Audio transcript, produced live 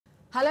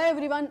Hello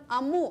everyone,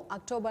 Ammu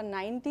October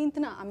 19th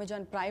na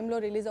Amazon Prime lo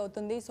release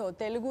avutundi. So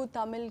Telugu,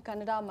 Tamil,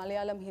 Kannada,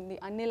 Malayalam, Hindi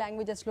anni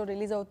languages lo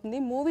release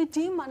avutundi. Movie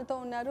team manatho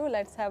unnaru.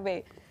 Let's have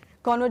a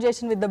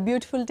conversation with the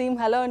beautiful team.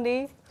 Hello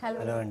Andy.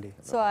 Hello Andy.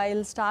 So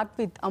I'll start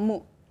with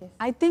Ammu. Yes.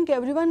 I think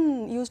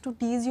everyone used to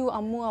tease you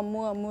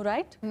Ammu,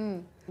 right?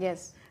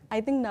 Yes.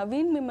 I think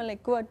Naveen mimmalni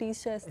ekkuva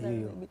tease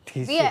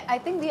chestaru. I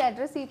think we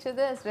address each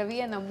other as Ravi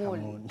and Ammu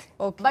only.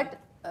 Okay. But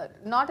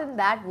not in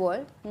that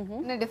world.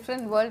 In a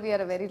different world, we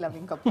are a very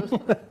loving couple.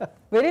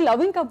 Very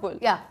loving couple.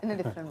 Yeah, in a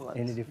different world.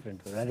 In a different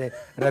world.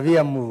 Ravi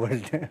Ammu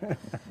world.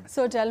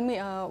 So tell me,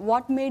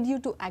 what made you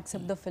to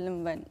accept the film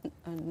when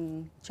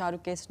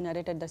Charukesh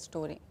narrated the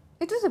story?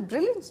 It was a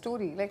brilliant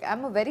story. Like,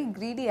 I'm a very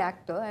greedy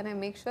actor and I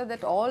make sure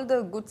that all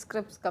the good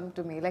scripts come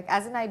to me. Like,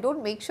 as in, I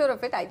don't make sure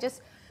of it, I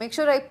just make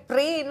sure I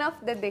pray enough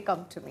that they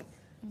come to me.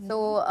 So,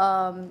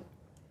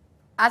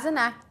 as an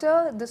actor,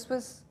 this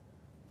was,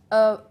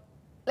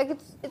 like,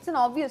 it's an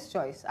obvious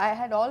choice. I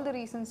had all the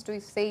reasons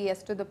to say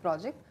yes to the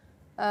project.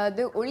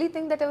 The only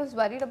thing that I was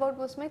worried about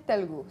was my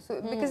Telugu.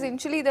 So, because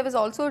initially there was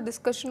also a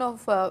discussion of,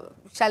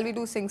 shall we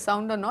do sing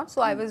sound or not?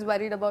 So, I was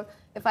worried about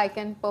if I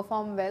can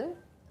perform well.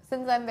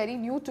 Since I'm very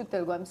new to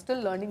Telugu, I'm still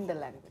learning the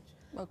language.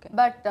 Okay.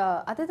 But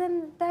other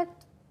than that,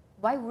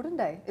 why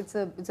wouldn't I? It's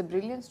a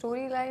brilliant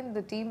storyline.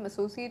 The team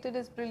associated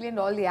is brilliant.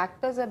 All the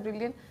actors are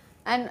brilliant.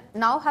 And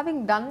now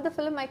having done the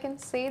film, I can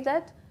say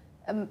that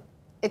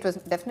it was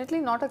definitely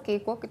not a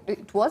cakewalk.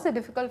 It was a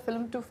difficult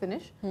film to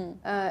finish.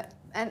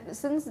 And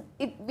since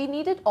we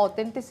needed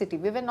authenticity,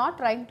 we were not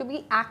trying to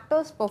be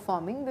actors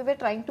performing. We were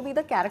trying to be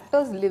the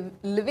characters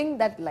living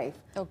that life.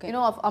 Okay. You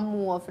know, of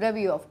Ammu, of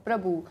Ravi, of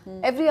Prabhu.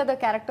 Every other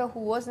character who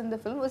was in the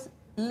film was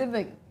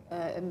living.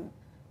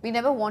 We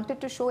never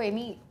wanted to show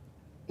any,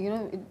 you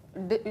know,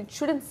 it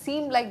shouldn't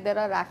seem like there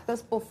are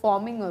actors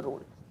performing a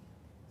role.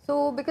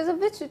 So, because of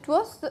which it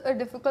was a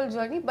difficult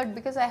journey, but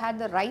because I had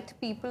the right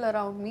people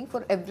around me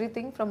for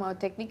everything, from our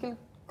technical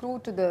crew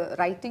to the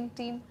writing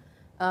team,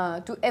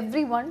 to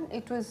everyone,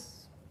 it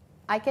was,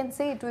 I can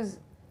say it was,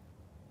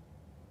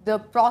 the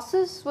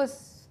process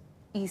was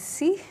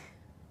easy.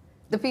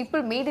 The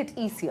people made it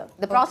easier.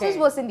 The process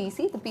wasn't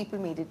easy, the people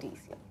made it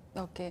easier.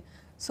 Okay.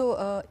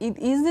 So,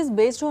 is this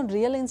based on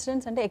real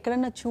incidents? అంటే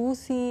ఎక్కడన్నా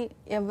చూసి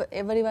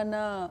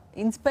ఎవరివన్నా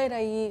inspire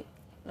అయ్యి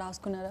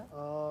రాసుకున్నారా?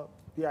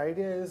 The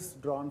idea is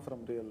drawn from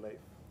real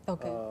life.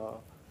 Okay.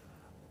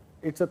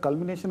 It's a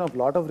culmination of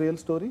lot of real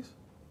stories.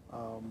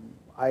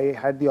 I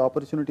had the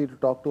opportunity to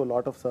talk to a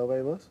lot of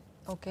survivors.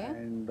 Okay.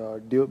 And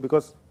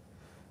because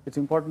it's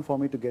important for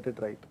me to get it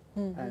right.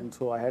 And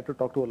so I had to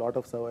talk to a lot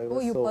of survivors.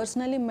 Oh, you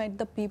personally met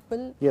the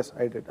people? Yes,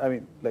 I did. I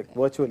mean, like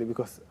virtually,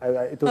 because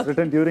it was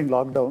written during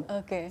lockdown.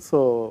 Okay. So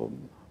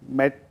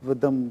met with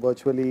them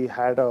virtually,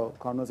 had a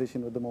conversation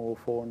with them over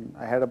phone.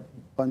 I had a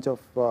bunch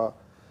of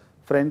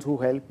friends who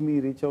helped me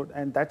reach out,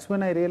 and that's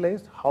when I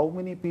realized how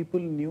many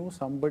people knew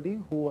somebody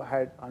who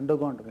had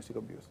undergone domestic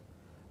abuse,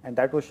 and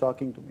that was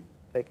shocking to me.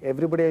 Like,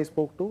 everybody I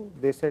spoke to,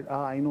 they said,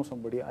 I know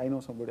somebody, I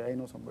know somebody, I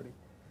know somebody.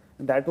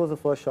 And that was the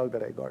first shock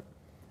that I got.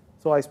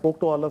 So I spoke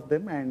to all of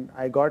them, and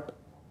I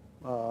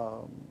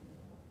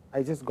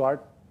just got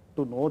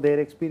to know their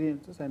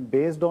experiences, and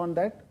based on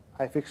that,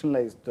 I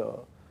fictionalized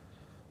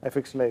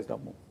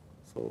Ammu.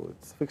 So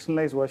it's a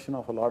fictionalized version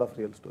of a lot of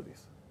real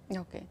stories.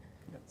 Okay.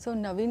 So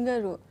Naveen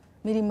garu,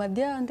 మీరు ఈ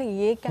మధ్య అంటే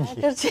ఏ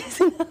character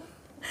చేసినా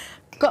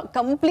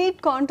complete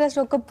contrast.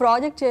 ఒక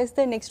project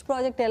చేస్తే next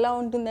project ఎలా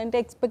ఉంటుంది అంటే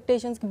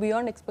ఎక్స్పెక్టేషన్స్కి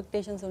బియాండ్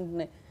ఎక్స్పెక్టేషన్స్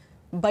ఉంటున్నాయి.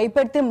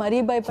 భయపడితే మరీ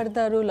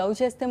భయపడతారు, లవ్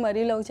చేస్తే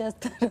మరీ లవ్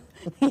చేస్తారు.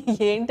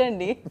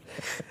 ఏంటండి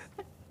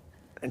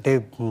అంటే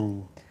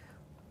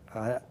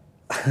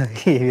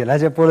ఎలా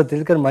చెప్పాలో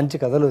తెలియదు, కానీ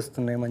మంచి కథలు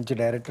వస్తున్నాయి, మంచి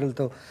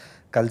డైరెక్టర్లతో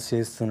కలిసి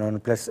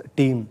చేస్తున్నాను. ప్లస్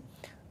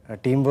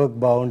టీమ్ వర్క్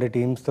బాగుండే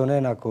టీమ్స్తోనే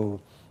నాకు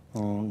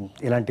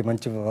ఇలాంటి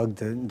మంచి వర్క్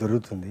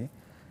దొరుకుతుంది.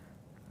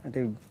 అంటే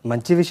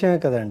మంచి విషయమే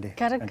కదండి.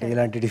 అంటే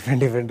ఇలాంటి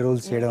డిఫరెంట్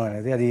రోల్స్ చేయడం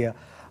అనేది, అది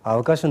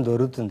అవకాశం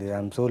దొరుకుతుంది.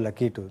 I'm so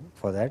lucky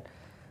for that.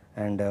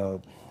 And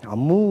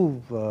అమ్ము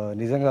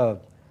నిజంగా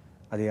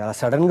అది అలా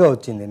సడన్గా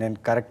వచ్చింది. నేను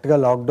కరెక్ట్గా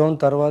లాక్డౌన్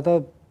తర్వాత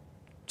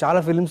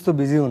చాలా ఫిల్మ్స్తో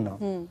బిజీ ఉన్నా.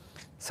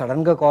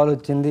 సడన్గా కాల్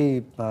వచ్చింది,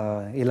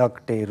 ఇలా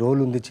ఒకటి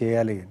రోల్ ఉంది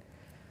చేయాలి అని.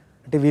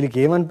 అంటే వీళ్ళకి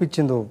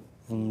ఏమనిపించిందో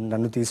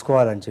నన్ను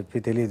తీసుకోవాలని చెప్పి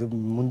తెలియదు.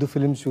 ముందు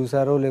ఫిలిమ్స్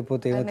చూసారో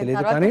లేకపోతే ఏమో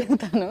తెలియదు,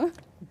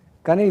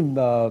 కానీ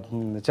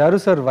చారు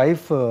సార్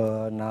వైఫ్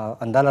నా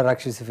అందాల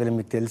రాక్షసి ఫిలిం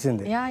మీకు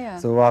తెలిసిందే.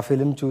 సో ఆ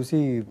ఫిలిం చూసి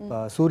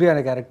సూర్య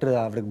అనే క్యారెక్టర్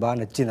ఆవిడకి బాగా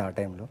నచ్చింది ఆ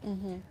టైంలో.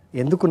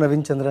 ఎందుకు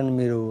నవీన్ చంద్రని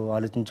మీరు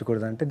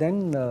ఆలోచించకూడదు అంటే then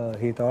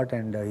he thought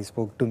and he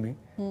spoke to me.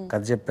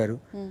 కథ చెప్పారు,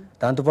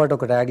 దాంతోపాటు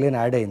ఒక ట్యాగ్ లైన్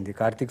యాడ్ అయింది,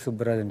 కార్తీక్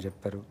సుబ్బరాజ్ అని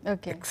చెప్పారు.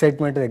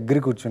 ఎక్సైట్మెంట్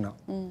దగ్గర కూర్చున్నా,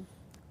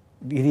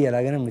 ఇది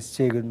ఎలాగైనా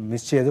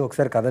మిస్ చేయదు,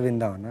 ఒకసారి కథ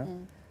విందామన్నా.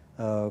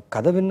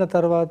 కథ విన్న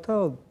తర్వాత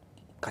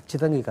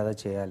ఖచ్చితంగా ఈ కథ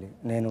చేయాలి.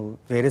 నేను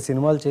వేరే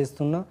సినిమాలు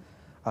చేస్తున్నా,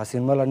 ఆ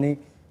సినిమాలన్నీ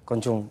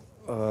కొంచెం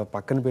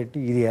పక్కన పెట్టి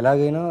ఇది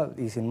ఎలాగైనా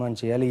ఈ సినిమాని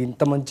చేయాలి,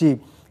 ఇంత మంచి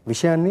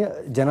విషయాన్ని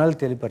జనాలకు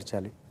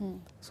తెలియపరచాలి.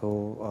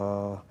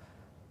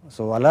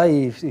 సో అలా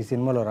ఈ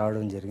సినిమాలో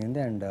రావడం జరిగింది.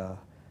 అండ్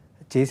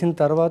చేసిన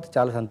తర్వాత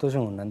చాలా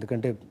సంతోషంగా ఉంది.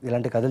 ఎందుకంటే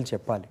ఇలాంటి కథలు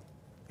చెప్పాలి,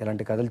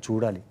 ఇలాంటి కథలు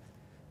చూడాలి,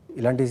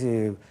 ఇలాంటి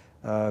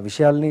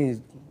విషయాల్ని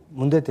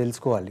ముందే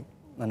తెలుసుకోవాలి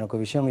అన్న ఒక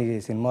విషయం ఈ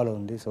సినిమాలో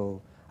ఉంది. సో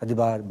అది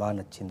బాగా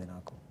నచ్చింది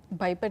నాకు.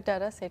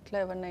 భయపెట్టారా సెట్లో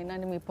ఎవరినైనా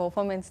మీ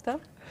పర్ఫార్మెన్స్తో?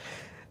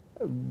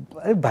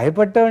 అది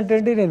భయపడటం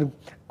అంటే నేను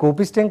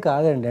కోపిష్టం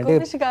కాదండి, అంటే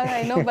కాదు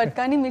ఐ నో, బట్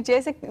కానీ మీరు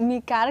చేసే మీ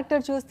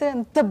క్యారెక్టర్ చూస్తే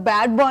ఎంత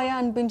బ్యాడ్ బాయ్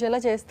అనిపించేలా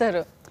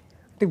చేస్తారు.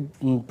 అంటే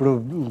ఇప్పుడు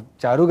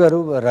చారు గారు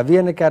రవి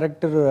అనే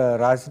క్యారెక్టర్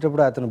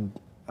రాసేటప్పుడు అతను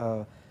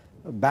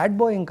బ్యాడ్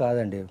బాయ్ ఏం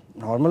కాదండి,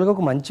 నార్మల్గా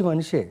ఒక మంచి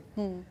మనిషే.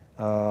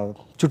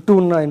 చుట్టూ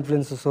ఉన్న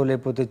ఇన్ఫ్లుయెన్సెస్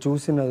లేకపోతే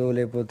చూసినదో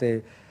లేకపోతే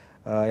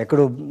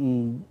ఎక్కడో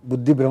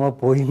బుద్ధి భ్రమ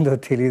పోయిందో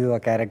తెలియదు ఆ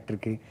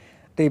క్యారెక్టర్కి.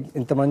 అంటే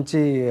ఇంత మంచి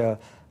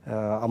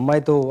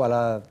అమ్మాయితో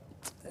అలా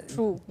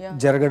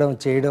జరగడం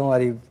చేయడం,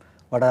 అది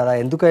వాడు అలా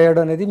ఎందుకు అయ్యాడు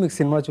అనేది మీకు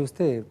సినిమా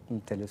చూస్తే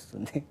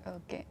తెలుస్తుంది.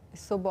 ఓకే,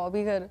 సో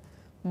బాబీ గారు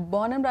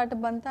బోర్న్ అండ్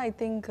బ్రాటప్ అంతా ఐ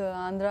థింక్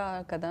ఆంధ్ర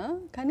కదా,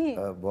 కానీ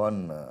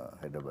బోర్న్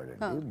హైదరాబాద్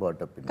అండి,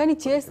 బాటప్. కానీ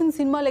చేసిన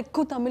సినిమాలు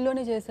ఎక్కువ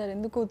తమిళ్లోనే చేశారు,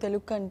 ఎందుకు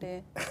తెలుగు కంటే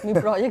మీ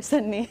ప్రాజెక్ట్స్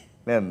అన్ని?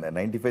 నేను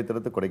 95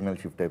 తర్వాత కొడైకెనాల్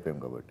షిఫ్ట్ అయిపోయాం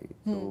కాబట్టి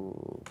సో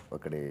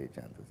అక్కడే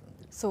ఛాన్సెస్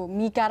ఉంది. సో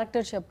మీ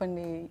క్యారెక్టర్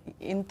చెప్పండి,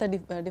 ఎంత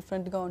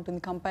డిఫరెంట్గా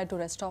ఉంటుంది compare to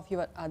rest of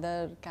your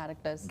other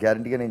characters?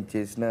 గ్యారంటీగా నేను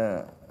చేసిన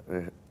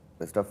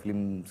రెస్ట్ ఆఫ్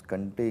ఫిల్మ్స్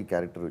కంటే ఈ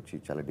క్యారెక్టర్ వచ్చి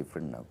చాలా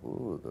డిఫరెంట్. నాకు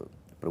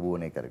ప్రభు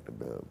అనే character,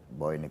 the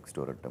boy next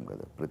door అంటాం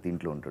కదా, ప్రతి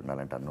ఇంట్లో ఉంటాడు,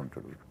 అలాంటి అన్న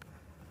ఉంటాడు,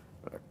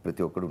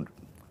 ప్రతి ఒక్కడు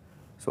ఉంటాడు.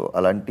 సో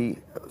అలాంటి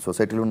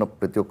సొసైటీలో ఉన్న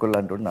ప్రతి ఒక్కరు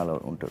లాంటి వాడు నాలో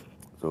ఉంటాడు.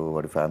 సో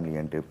వాడి ఫ్యామిలీ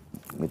అంటే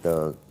మిగతా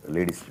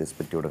లేడీస్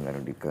రెస్పెక్ట్ ఇవ్వడం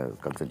కానివ్వండి,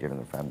 కన్సల్ట్ చేయడం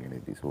కానీ ఫ్యామిలీ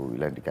అనేది, సో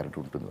ఇలాంటి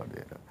క్యారెక్టర్ ఉంటుంది వాడి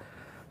దగ్గర.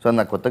 సో అది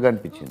నాకు కొత్తగా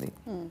అనిపించింది.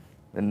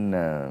 దెన్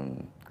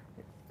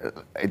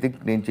ఐ థింక్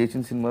నేను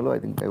చేసిన సినిమాలో I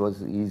think I was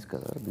is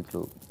కదా,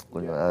 దీంట్లో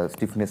కొంచెం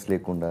స్టిఫ్నెస్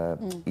లేకుండా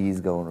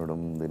ఈజ్గా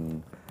ఉండడం, దెన్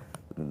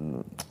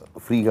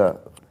ఫ్రీగా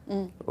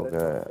ఒక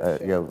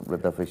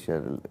breath of fresh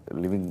air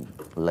living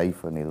life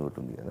అనేది ఒకటి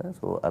ఉంది కదా.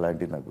 సో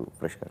అలాంటివి నాకు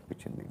ఫ్రెష్గా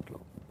అనిపించింది దీంట్లో.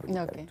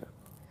 ఓకే,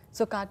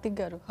 సో కార్తిక్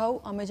గారు, how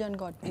Amazon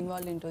got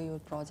involved into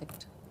your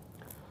project?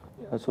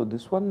 Yeah, so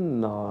this one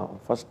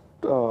first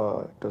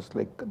it was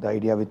like the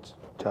idea which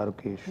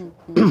Charukesh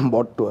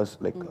brought to us,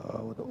 like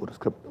or a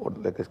script, or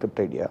like a script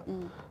idea.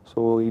 So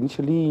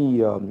initially,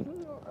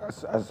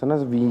 as soon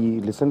as we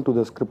listened to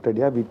the script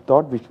idea, we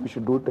thought we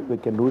should do it. We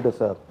can do it as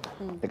a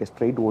like a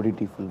straight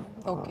OTT film.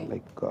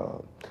 Okay.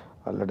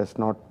 Let us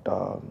not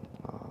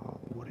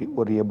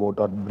worry about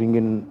or bring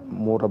in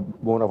more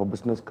of a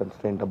business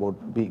constraint about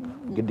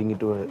getting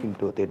into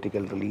a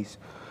theatrical release.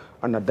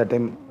 And at that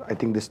time, I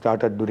think this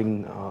started during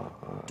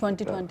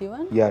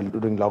 2021.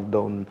 During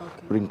lockdown,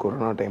 during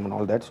Corona time and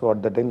all that. So at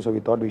that time, so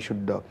we thought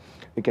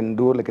we can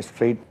do like a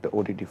straight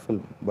OTT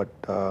film. But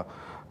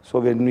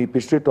so when we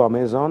pitched it to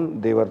Amazon,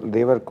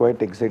 they were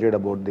quite excited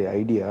about the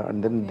idea, and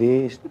then they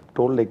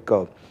told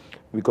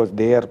because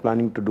they are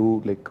planning to do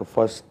like a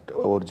first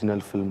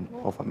original film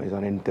of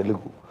Amazon in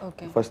Telugu.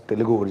 Okay. First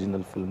Telugu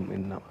original film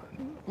in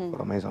for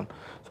Amazon.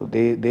 So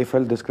they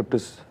felt the script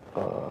is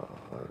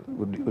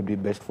would be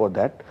best for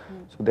that.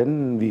 So then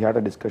we had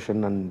a discussion,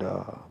 and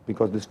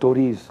because the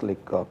story is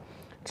like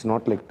it's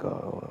not like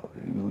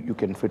you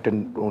can fit in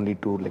only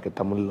to like a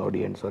Tamil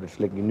audience, or it's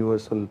like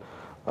universal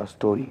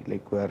story,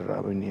 like where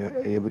I mean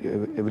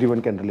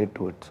everyone can relate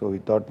to it. So we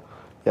thought,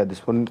 yeah,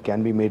 this one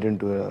can be made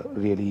into a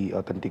really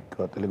authentic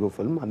Telugu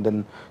film, and then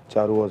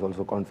Charu was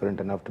also confident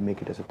enough to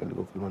make it as a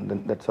Telugu film, and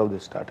then that's how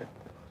this started.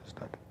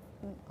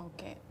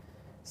 Okay,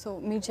 so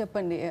మీరు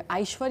చెప్పండి,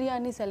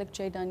 ఐశ్వర్యాని select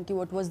చేయడానికి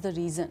what was the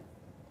reason?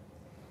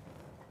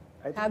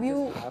 Have you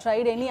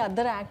tried any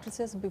other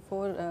actresses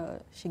before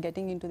she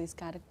getting into this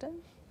character?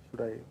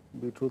 Should I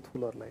be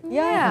truthful or lie?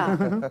 Yeah,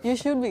 you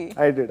should be.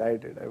 I did.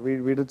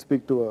 We did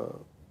speak to a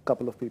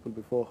couple of people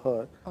before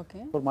her.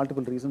 Okay. For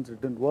multiple reasons, it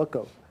didn't work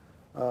out.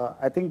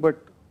 I think, but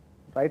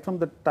right from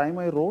the time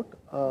I wrote,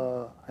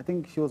 I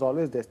think she was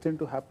always destined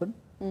to happen.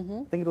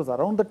 I think it was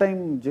around the time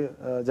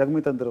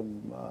Jagamitandram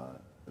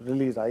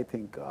released, I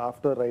think,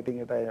 after writing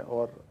it,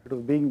 or it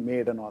was being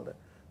made and all that.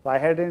 So I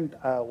hadn't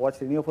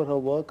watched any of her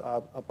work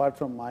apart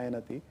from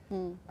Natti,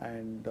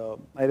 and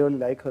I really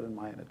like her in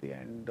Natti.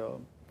 And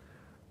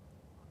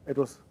it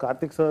was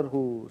Karthik sir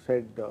who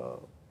said,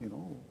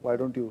 why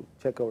don't you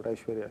check out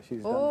Aishwarya?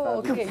 She's done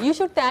fabulous. Okay, you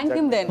should thank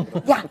him then.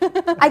 Yeah,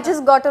 I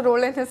just got a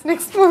role in his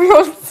next movie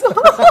also.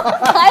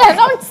 I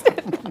announced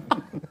it.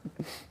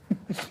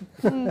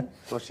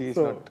 So she is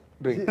not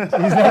doing.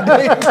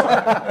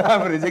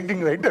 I'm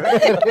rejecting, right?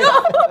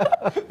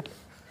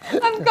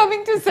 I'm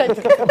coming to set.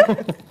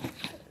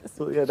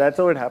 So yeah, that's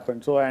how it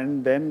happened. So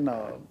and then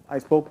I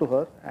spoke to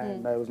her,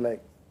 and I was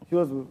like, she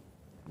was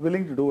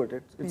willing to do it.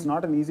 It's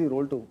not an easy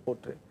role to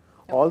portray.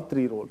 All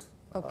three roles.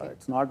 Okay.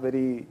 It's not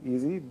very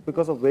easy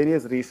because of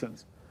various reasons.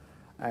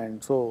 And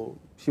so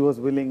she was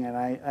willing, and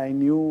I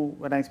knew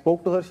when I spoke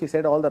to her, she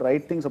said all the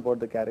right things about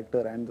the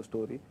character and the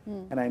story,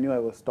 and I knew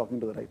I was talking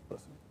to the right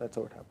person. That's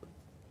how it happened.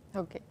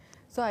 Okay,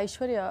 so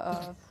Aishwarya,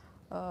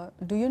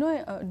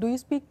 do you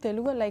speak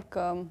Telugu? Like,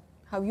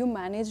 have you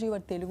managed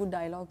your Telugu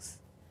dialogues?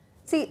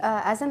 See,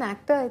 as an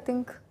actor, I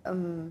think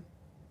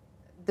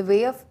the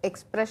way of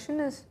expression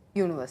is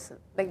universal.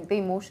 Like the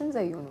emotions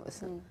are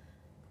universal.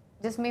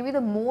 Just maybe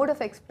the mode of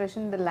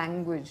expression, the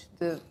language,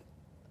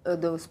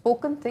 the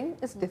spoken thing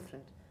is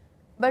different.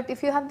 But if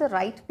you have the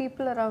right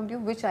people around you,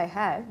 which I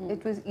had,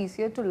 it was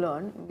easier to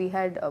learn. We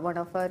had one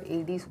of our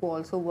ADs who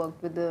also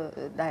worked with the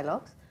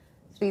dialogues,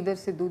 Sridhar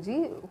Sidhuji,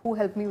 who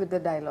helped me with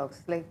the dialogues.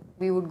 Like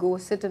we would go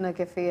sit in a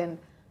cafe and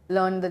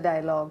learn the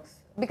dialogues,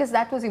 because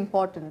that was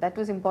important. That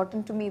was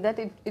important to me, that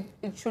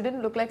it shouldn't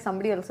look like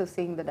somebody else is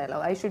saying the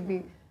dialogue. I should be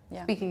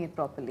speaking it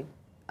properly.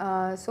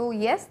 So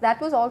yes, that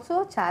was also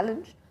a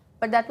challenge,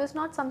 but that was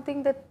not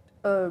something that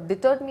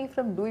deterred me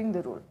from doing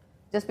the role.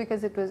 Just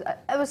because it was,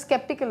 I was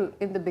skeptical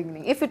in the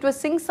beginning. If it was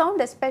sing sound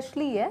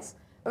especially, yes,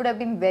 I would have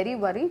been very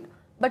worried.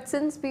 But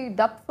since we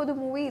dubbed for the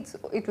movie,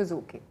 it was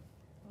okay.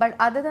 But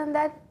other than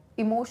that,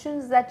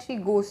 emotions that she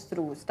goes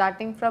through,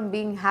 starting from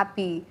being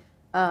happy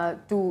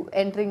to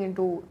entering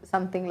into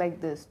something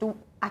like this, to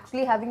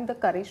actually having the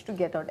courage to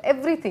get out,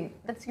 everything,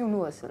 that's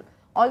universal.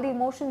 All the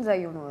emotions are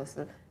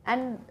universal.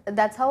 And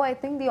that's how I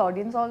think the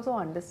audience also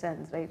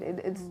understands, right?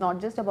 It's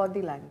not just about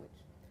the language.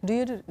 Do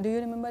you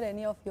remember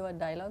any of your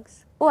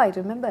dialogues? Oh, I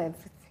remember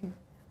everything.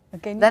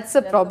 Can you That's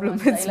the tell problem.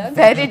 one It's dialogue?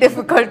 very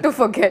difficult to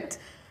forget.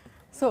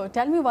 So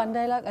tell me one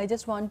dialogue. I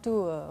just want to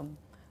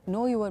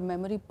know your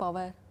memory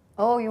power.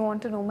 Oh, you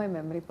want to know my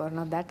memory power?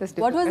 Now that is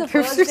difficult. What was the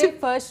first day,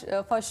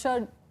 first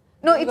shot?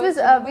 No, it was,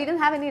 we didn't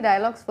have any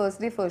dialogues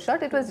first day, first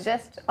shot. It was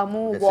just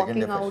Ammu The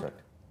walking second day out.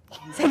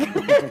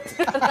 first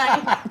shot.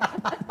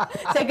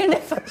 Second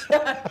day first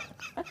shot.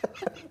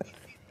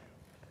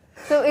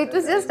 So it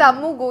was just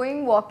Ammu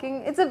going,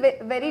 walking. It's a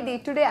very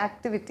day-to-day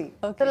activity.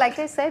 So like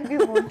I said, we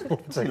wanted...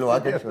 She'll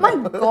walk and show. My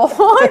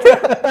God!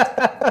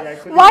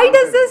 Why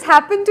does this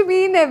happen to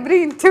me in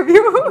every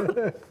interview?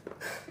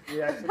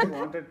 We actually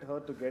wanted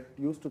her to get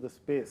used to the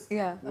space.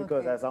 Yeah.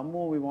 Because as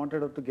Ammu, we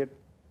wanted her to get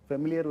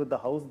familiar with the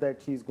house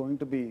that she's going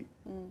to be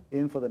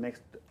in for the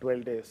next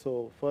 12 days.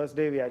 So first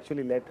day, we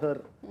actually let her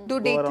Do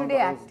go around the day-to-day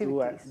house,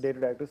 do activities.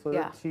 day-to-day activities, so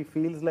Yeah. that she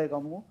feels like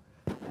Ammu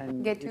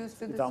and Get used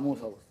to it's the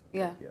Ammu's house.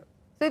 Yeah.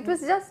 So it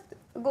was just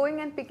going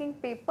and picking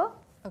paper,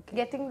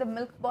 getting the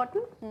milk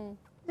bottle.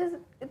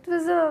 It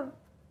was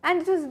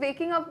and it was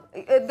waking up,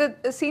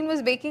 the scene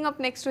was waking up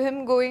next to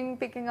him, going,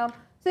 picking up.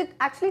 So it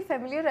actually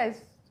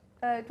familiarized.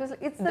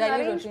 It's the Daily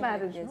arranged routine,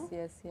 marriage, yes, no?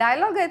 yes, yes.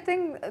 Dialogue, I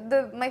think,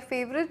 my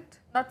favorite,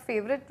 not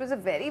favorite, was a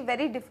very,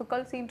 very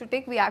difficult scene to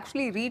take. We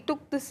actually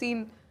retook the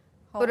scene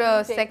for many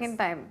a takes? second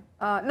time.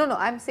 No,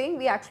 I'm saying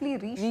we actually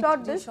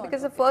reshot this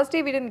because the first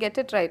day we didn't get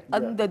it right.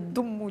 Anda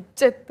dummu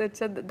chetta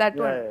chetta, that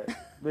one.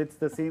 Yeah. It's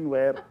the scene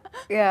where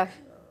Yeah.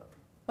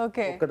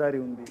 Okay. Okkadari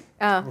undi.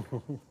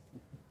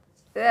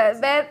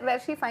 Where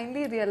she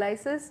finally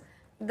realizes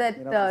that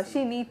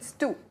she needs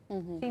to.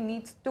 She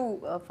needs to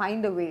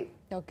find a way.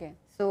 Okay.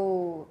 So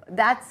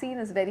that scene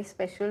is very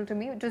special to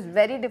me. It was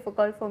very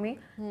difficult for me.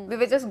 We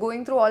were just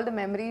going through all the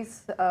memories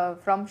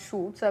from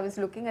shoots. I was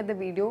looking at the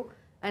video,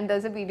 and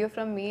there's a video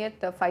from me at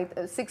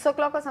 6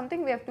 o'clock or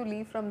something. We have to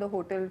leave from the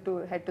hotel to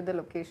head to the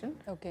location.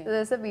 Okay. So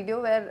there's a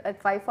video where at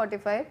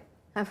 5:45,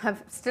 I'm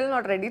still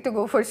not ready to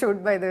go for shoot,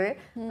 by the way.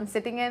 I'm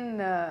sitting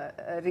and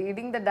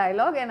reading the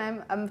dialogue,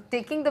 and I'm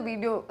taking the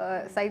video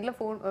side la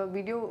phone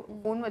video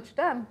phone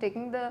vachita. I'm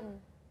taking the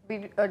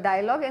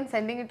dialogue and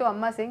sending it to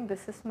Amma, saying,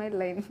 "This is my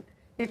line.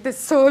 It is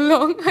so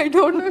long. I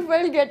don't know if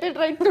I'll get it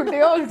right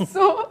today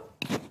also."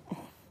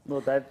 No,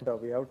 that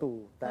we have to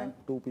thank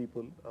two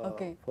people.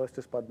 Okay. First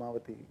is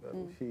Padmavati.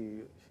 She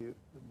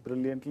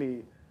brilliantly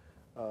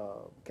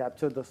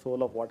captured the soul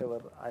of whatever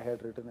I had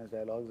written as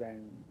dialogues,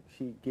 and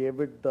she gave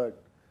it the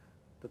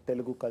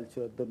Telugu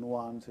culture, the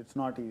nuance. It's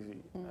not easy,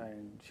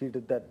 and she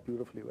did that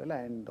beautifully well.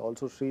 And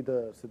also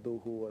Sridhar Sidhu,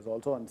 who was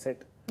also on set,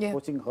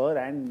 coaching her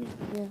and me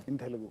in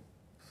Telugu.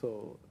 So,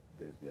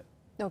 yeah.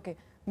 Okay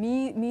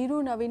మీరు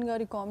నవీన్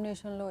గారి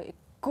కాంబినేషన్లో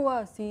ఎక్కువ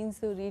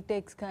scenes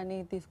retakes కానీ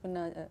తీసుకున్న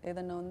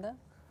ఏదన్నా ఉందా?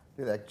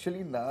 ఇది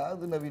actually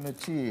నాది నవీన్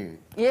వచ్చి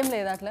ఏం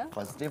లేదు అట్లా.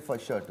 ఫస్ట్ డే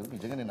ఫస్ట్ షాట్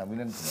నిజంగా నేను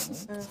నవీన్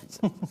అనుకున్నాను.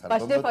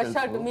 ఫస్ట్ డే ఫస్ట్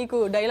షాట్ మీకు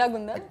డైలాగ్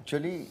ఉందా?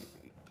 యాక్చువల్లీ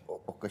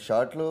ఒక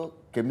షాట్ లో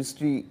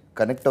కెమిస్ట్రీ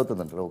కనెక్ట్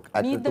అవుతుంది అంటారు.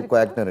 యాక్టర్ టు కో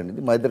యాక్టర్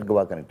అనేది మా ఇద్దరికి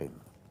బాగా కనెక్ట్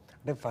అయింది.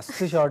 అంటే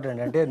ఫస్ట్ షాట్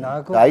అండి, అంటే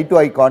నాకు I to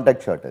eye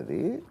contact shot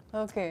అది.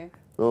 Okay.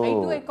 I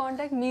to eye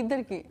contact me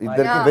ఇద్దరికి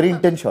very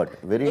intense shot,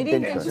 very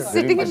intense shot.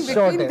 Sitting in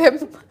between them.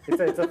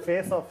 It's a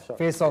face-off shot.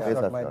 Face of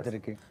shot మా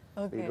ఇద్దరికి.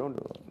 We don't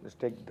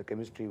mistake the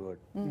chemistry word.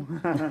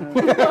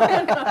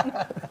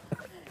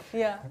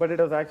 Yeah. But it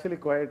was actually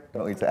quite.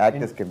 No, it's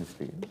actors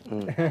chemistry.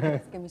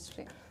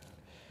 Chemistry.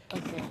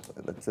 Okay.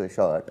 That's a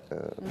shot.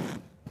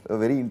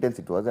 Very intense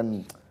it was. And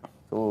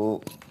so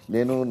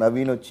నేను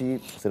నవీన్ వచ్చి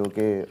సరే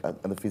okay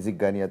అంత physique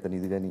కానీ అతను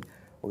ఇది కానీ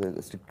ఒక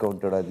స్ట్రిక్ట్గా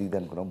ఉంటాడు అది ఇది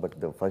అనుకున్నాం. But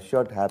the first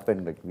shot happen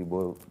like we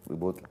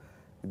both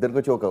ఇద్దరికి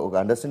వచ్చి ఒక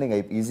అండర్స్టాండింగ్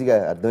ఈజీగా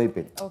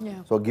అర్థమైపోయింది.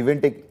 సో గివ్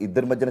అండ్ టేక్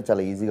ఇద్దరి మధ్యన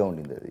చాలా ఈజీగా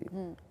ఉండింది అది.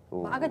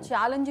 బాగా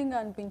ఛాలెంజింగ్ గా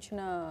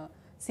అనిపించిన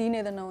సీన్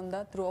ఏదైనా ఉందా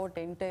త్రూ అవుట్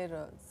ఎంటైర్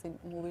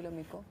మూవీలో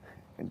మీకు?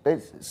 అంటే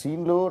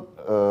సీన్లో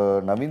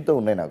నవీన్తో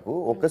ఉన్నాయి నాకు.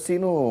 ఒక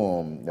సీను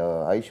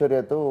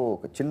ఐశ్వర్యతో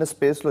ఒక చిన్న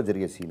స్పేస్లో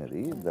జరిగే సీన్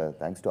అది.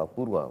 Thanks to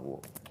Apurva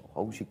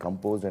how she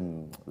composed, and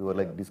we were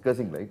like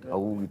discussing right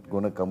how it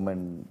gonna come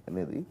and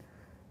anedi,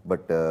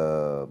 but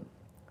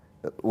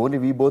only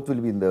we both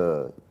will be in the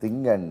thing,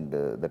 and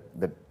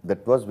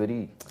that was very,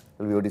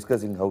 we were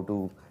discussing how to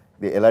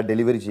ఎలా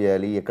delivery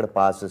చేయాలి, ఎక్కడ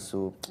passes,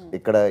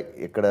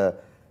 ఎక్కడ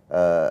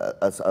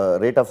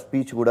rate of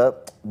speech కూడా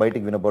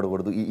బయటికి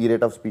వినపడకూడదు, ఈ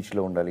rate of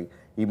స్పీచ్లో ఉండాలి,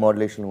 ఈ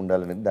modulation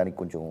ఉండాలనేది దానికి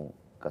కొంచెం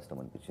కష్టం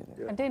అనిపించింది.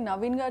 అంటే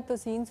నవీన్ గారితో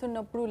సీన్స్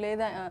ఉన్నప్పుడు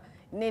లేదా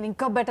నేను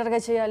ఇంకా బెటర్ గా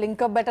చేయాలి,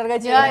 ఇంకా బెటర్ గా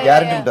చేయాలి,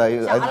 గ్యారెంటీ ఉంటాయి,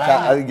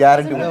 అది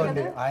గ్యారెంటీ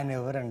ఉంటుంది. ఆయన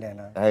ఎవరండి?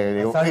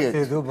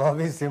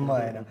 బాబీ సింహ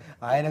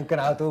ఆయన ఇంకా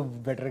నాతో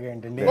బెటర్ గా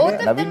ఏంటండి. Both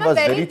of them are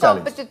very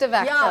competitive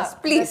actors.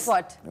 Please,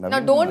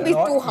 now don't be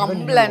too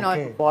humble and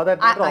all. For that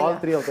matter, all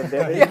three of them,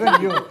 they're Even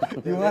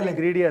you are like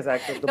greedy as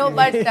actors. No,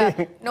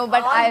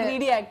 but all I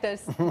greedy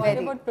actors. What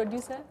about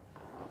producer?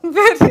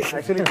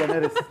 Actually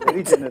generous,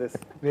 very generous.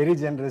 Very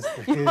generous.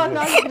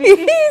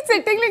 he's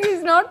sitting like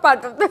he's not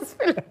part of this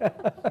film.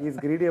 He's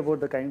greedy about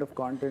the kind of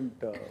content.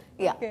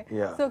 Yeah. Okay.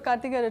 Yeah. So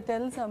Karthik garu,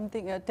 tell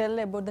something. Tell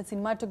about the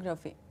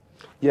cinematography.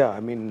 Yeah,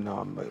 I mean,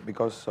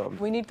 because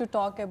We need to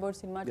talk about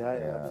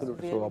cinematography. Yeah,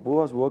 absolutely. so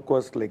Apuva's work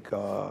was like,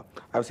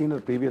 I've seen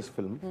her previous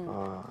film,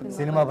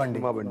 Cinema Bandi.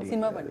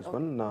 Cinema Bandi, this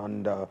one,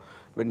 and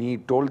when he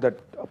told that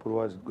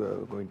Apurva is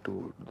going to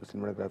do the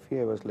cinematography,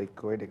 I was like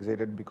quite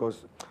excited because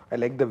I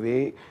like the way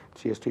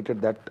she has treated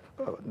that.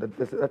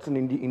 That's an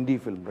indie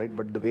film, right?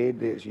 But the way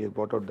she has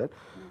brought out that.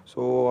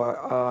 So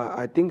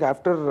I think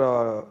after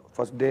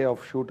first day of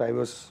shoot, I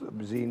was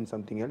busy in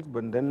something else.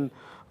 But then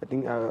I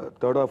think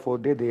third or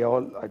fourth day,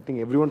 I think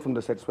everyone from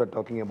the sets were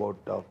talking about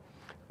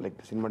like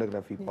the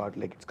cinematography part,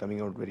 like it's coming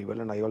out very well.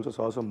 And I also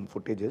saw some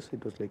footages.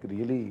 It was like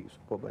really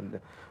superb, and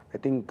I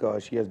think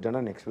she has done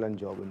an excellent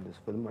job in this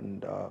film.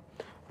 And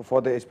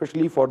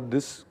especially for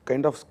this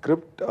kind of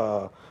script,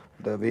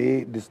 the way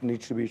this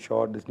needs to be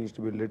shot, this needs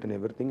to be lit and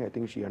everything, I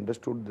think she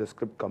understood the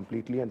script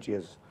completely, and she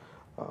has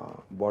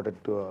brought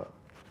it to a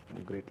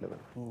great level.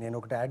 నేను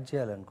ఒకటి add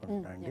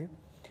చేయాలనుకుంటున్నా అండి.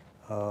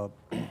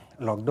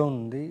 Lockdown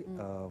ఉంది,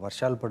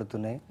 వర్షాలు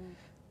పడుతున్నాయి,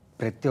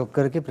 ప్రతి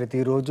ఒక్కరికి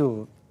ప్రతిరోజు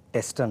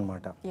టెస్ట్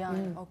అనమాట.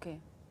 Okay.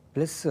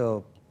 ప్లస్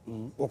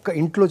ఒక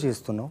ఇంట్లో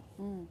చేస్తున్నాం,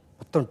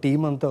 మొత్తం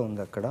టీం అంతా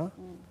ఉంది అక్కడ.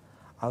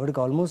 ఆవిడకి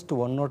ఆల్మోస్ట్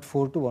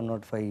 104 to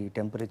 105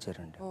 టెంపరేచర్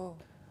అండి.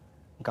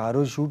 ఇంకా ఆ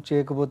రోజు షూట్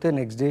చేయకపోతే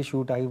నెక్స్ట్ డే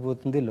షూట్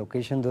ఆగిపోతుంది,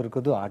 లొకేషన్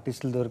దొరకదు,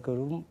 ఆర్టిస్టులు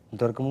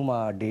దొరకము, మా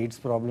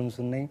డేట్స్ ప్రాబ్లమ్స్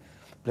ఉన్నాయి,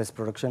 ప్లస్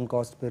ప్రొడక్షన్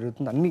కాస్ట్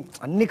పెరుగుతుంది,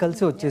 అన్నీ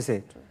కలిసి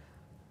వచ్చేసాయి.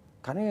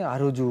 కానీ ఆ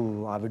రోజు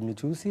ఆవిడని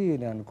చూసి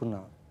నేను అనుకున్నా,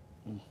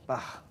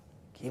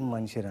 ఏం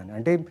మనిషి అని.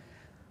 అంటే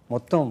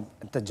మొత్తం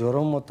ఎంత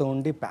జ్వరం మొత్తం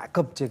ఉండి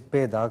ప్యాకప్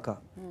చెప్పేదాకా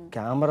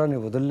కెమెరాని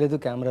వదలలేదు,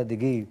 కెమెరా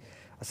దిగి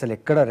అసలు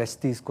ఎక్కడ రెస్ట్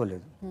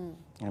తీసుకోలేదు.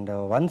 అండ్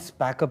వన్స్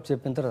ప్యాకప్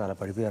చెప్పిన తర్వాత అలా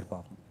పడిపోయారు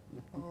పాపం.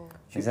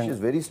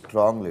 She's very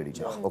strong lady.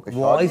 ఒక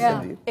Voice షాట్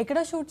ఉంది, ఎక్కడ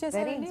షూట్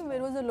చేశారండి?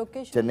 Where was the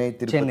location? Chennai,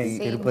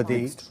 Tirupati.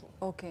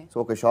 Okay. So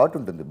ఒక షాట్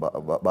ఉంటుంది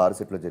బార్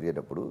సెట్ లో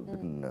జరిగేటప్పుడు.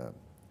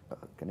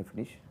 Can you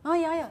finish?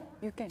 Yeah,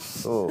 you can.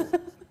 So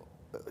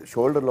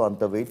shoulder లో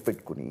అంత వెయిట్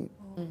పెట్టుకుని,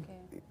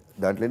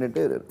 దాంట్లో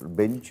ఏంటంటే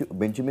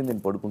బెంచ్ మీద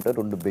నేను పడుకుంటా,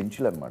 2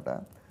 బెంచ్లు అనమాట.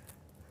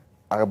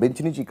 ఆ బెంచ్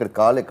నుంచి ఇక్కడ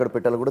కాలు ఎక్కడ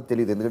పెట్టాలో కూడా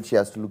తెలియదు, ఎందుకంటే she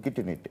has to look it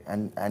in it,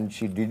 and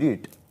she did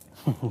it.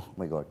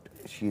 My God,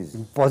 she is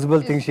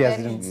Impossible thing she has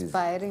done.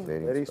 Inspiring.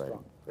 very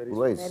strong.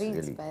 Very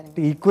Inspiring.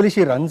 Equally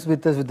she runs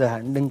with us with the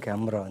hand and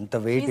camera. అంత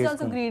weight He's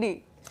also greedy.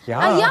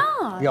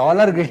 We all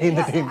are greedy in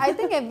the team. I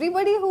think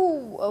everybody who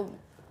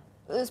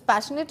is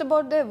passionate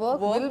about their work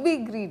will be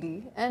greedy,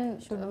 and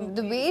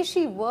the way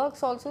she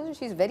works also,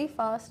 she's very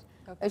fast.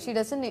 She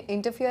doesn't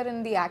interfere in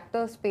the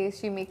actor space.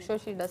 She makes sure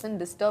she doesn't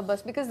disturb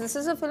us, because this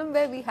is a film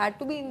where we had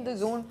to be in the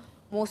zone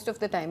most of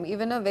the time.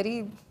 Even a very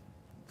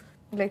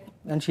like.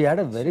 And she had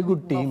a very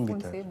good team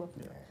with her.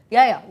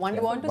 Yeah,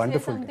 wonderful. You want to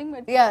say something?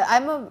 But Yeah,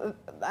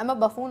 I'm a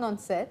buffoon on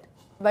set,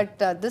 but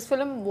this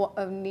film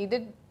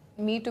needed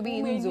me to be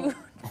in zone.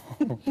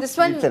 This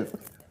one.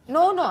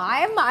 No,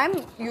 I'm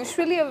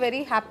usually a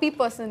very happy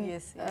person.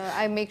 Yes.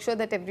 I make sure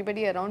that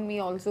everybody around me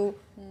also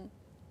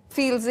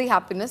feels the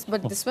happiness,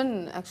 but this one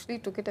actually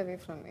took it away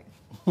from me.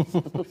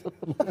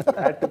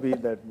 I had to be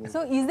in that movie. so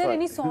is there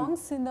any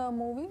songs in the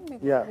movie?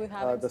 Because Yeah, we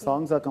haven't the seen.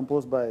 songs are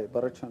composed by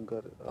Bharat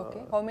Shankar.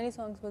 Okay. How many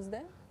songs was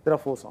there? There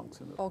are 4 songs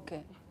in it.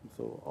 Okay.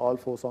 So all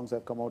 4 songs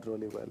have come out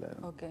really well,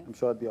 and Okay. I'm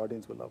sure the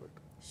audience will love it.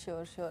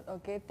 Sure.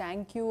 Okay,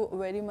 thank you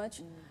very much,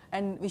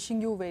 and wishing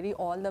you very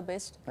all the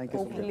best. Thank you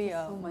so much. Hopefully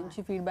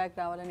మంచి feedback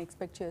రావాలని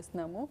expect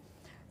చేస్తున్నాము.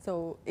 So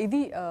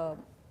ఇది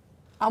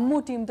అమ్ము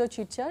టీమ్తో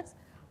chit charts.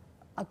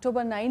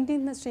 October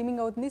 19th streaming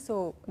అవుతుంది, so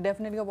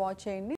డెఫినెట్గా watch చేయండి.